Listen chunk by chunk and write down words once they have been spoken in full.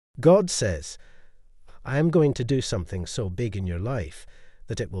God says, I am going to do something so big in your life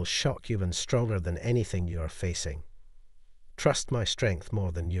that it will shock you and stronger than anything you are facing. Trust my strength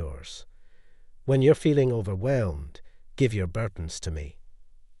more than yours. When you're feeling overwhelmed, give your burdens to me.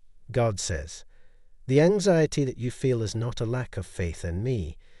 God says, the anxiety that you feel is not a lack of faith in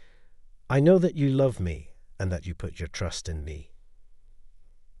me. I know that you love me and that you put your trust in me.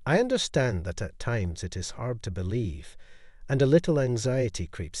 I understand that at times it is hard to believe and a little anxiety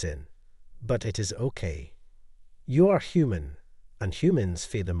creeps in, but it is okay. You are human, and humans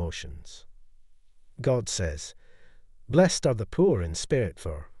feel emotions. God says, blessed are the poor in spirit,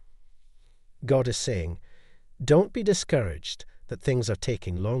 for God is saying, don't be discouraged that things are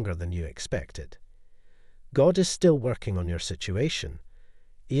taking longer than you expected. God is still working on your situation.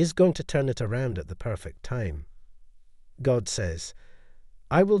 He is going to turn it around at the perfect time. God says,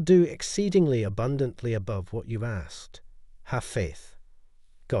 I will do exceedingly abundantly above what you asked. Have faith.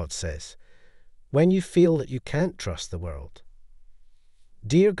 God says, when you feel that you can't trust the world,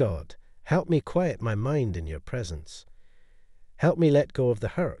 dear God, help me quiet my mind in your presence. Help me let go of the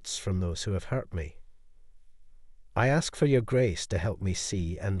hurts from those who have hurt me. I ask for your grace to help me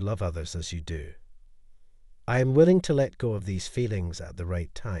see and love others as you do. I am willing to let go of these feelings at the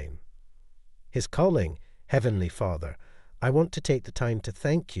right time. His calling, Heavenly Father, I want to take the time to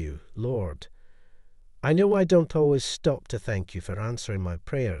thank you, Lord. I know I don't always stop to thank you for answering my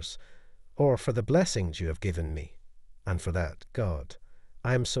prayers or for the blessings you have given me. And for that, God,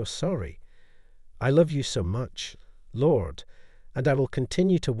 I am so sorry. I love you so much, Lord, and I will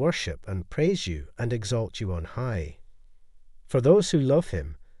continue to worship and praise you and exalt you on high. For those who love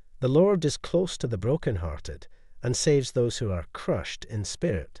him, the Lord is close to the brokenhearted and saves those who are crushed in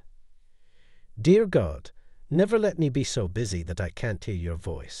spirit. Dear God, never let me be so busy that I can't hear your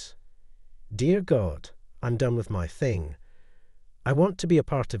voice. Dear God, I'm done with my thing. I want to be a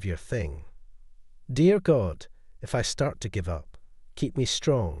part of your thing. Dear God, if I start to give up, keep me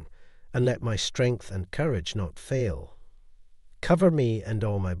strong and let my strength and courage not fail. Cover me and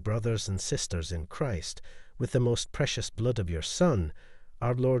all my brothers and sisters in Christ with the most precious blood of your Son,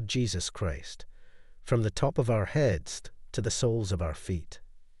 our Lord Jesus Christ, from the top of our heads to the soles of our feet.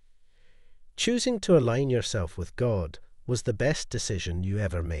 Choosing to align yourself with God was the best decision you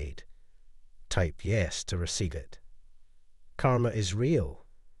ever made. Type yes to receive it. Karma is real.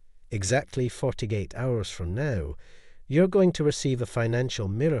 Exactly 48 hours from now, you're going to receive a financial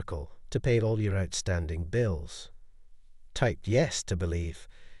miracle to pay all your outstanding bills. Type yes to believe.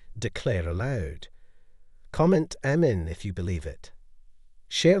 Declare aloud. Comment Amen if you believe it.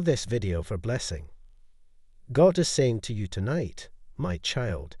 Share this video for blessing. God is saying to you tonight, my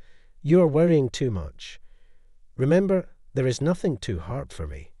child, you are worrying too much. Remember, there is nothing too hard for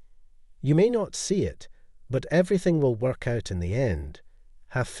me. You may not see it, but everything will work out in the end.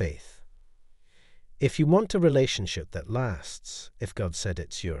 Have faith. If you want a relationship that lasts, if God said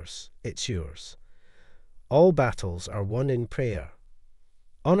it's yours, it's yours. All battles are won in prayer.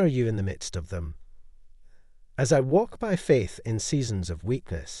 Honor you in the midst of them. As I walk by faith in seasons of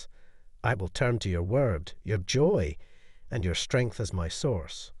weakness, I will turn to your word, your joy, and your strength as my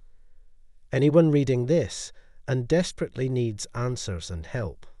source. Anyone reading this and desperately needs answers and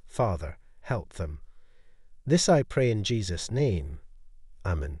help, Father, help them. This I pray in Jesus' name.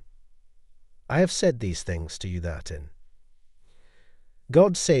 Amen. I have said these things to you that in.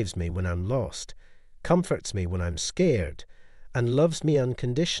 God saves me when I'm lost, comforts me when I'm scared, and loves me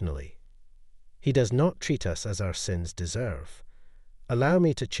unconditionally. He does not treat us as our sins deserve. Allow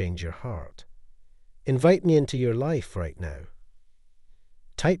me to change your heart. Invite me into your life right now.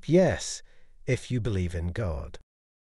 Type yes if you believe in God.